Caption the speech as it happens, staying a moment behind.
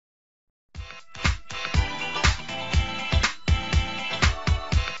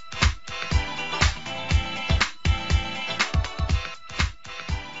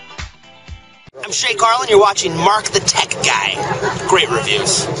I'm Shay Carlin. You're watching Mark the Tech Guy. Great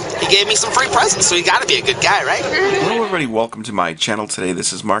reviews. He gave me some free presents, so he got to be a good guy, right? Hello everybody, welcome to my channel today.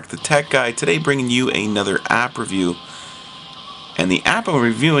 This is Mark the Tech Guy. Today bringing you another app review. And the app I'm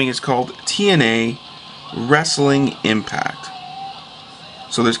reviewing is called TNA Wrestling Impact.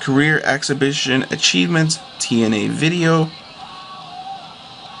 So there's career, exhibition, achievements, TNA video,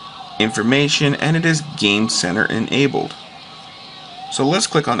 information, and it is Game Center enabled. So let's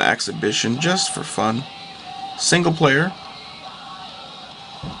click on exhibition just for fun. Single player.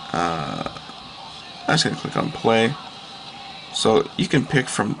 I'm just going to click on play. So you can pick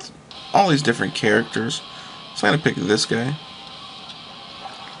from all these different characters. So I'm going to pick this guy.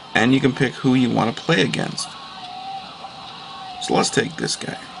 And you can pick who you want to play against. So let's take this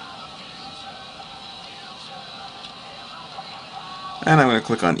guy. And I'm going to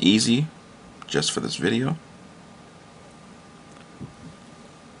click on easy just for this video.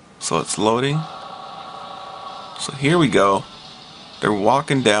 So it's loading. So here we go. They're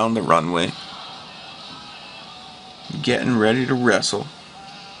walking down the runway, getting ready to wrestle.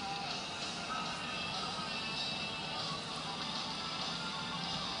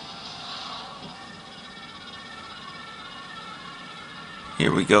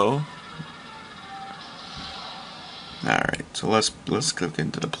 Here we go. Alright, so let's click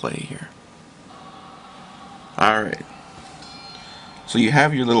into the play here. Alright. So you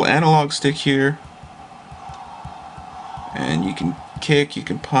have your little analog stick here. And you can kick, you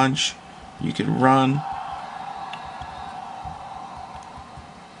can punch, you can run.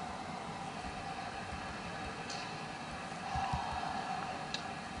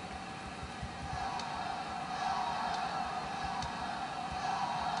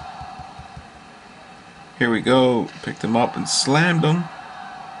 Here we go, picked them up and slammed them.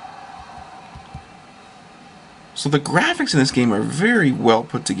 So the graphics in this game are very well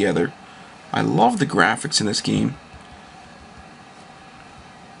put together. I love the graphics in this game.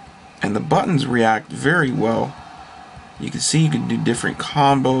 And the buttons react very well. You can see you can do different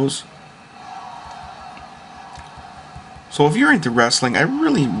combos. So if you're into wrestling, I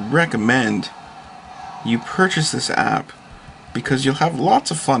really recommend you purchase this app because you'll have lots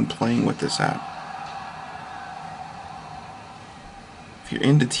of fun playing with this app. If you're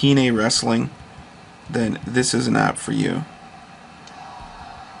into TNA wrestling, then this is an app for you.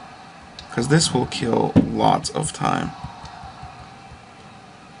 Because this will kill lots of time.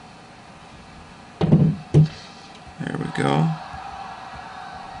 There we go.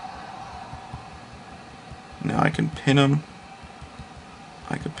 Now I can pin them.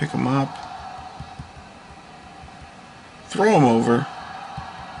 I can pick them up. Throw them over.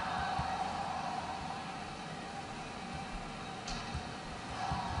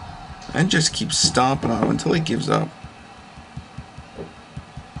 And just keep stomping on him until he gives up.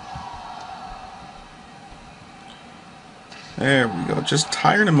 There we go. Just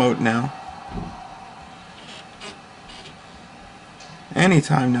tiring him out now.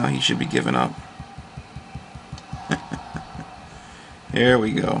 Anytime now he should be giving up. There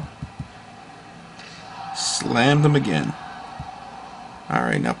we go. Slammed him again.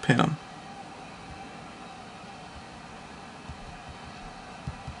 Alright, now pin him.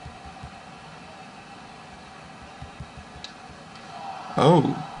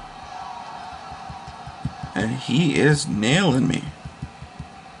 Oh. And he is nailing me.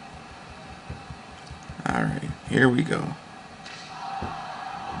 Alright, here we go.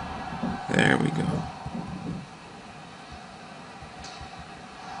 There we go.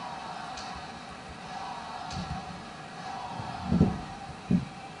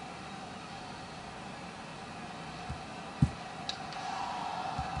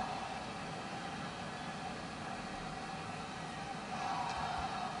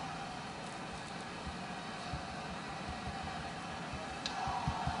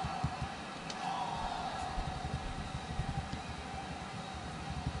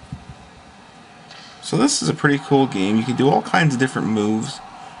 So this is a pretty cool game. You can do all kinds of different moves.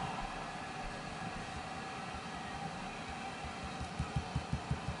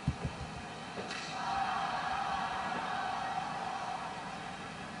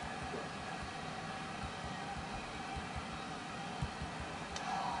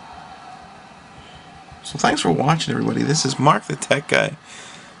 So thanks for watching, everybody. This is Mark the Tech Guy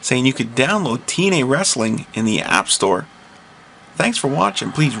saying you could download TNA Wrestling in the App Store. Thanks for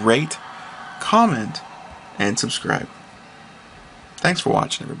watching. Please rate, comment, and subscribe. Thanks for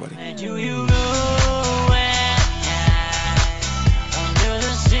watching, everybody.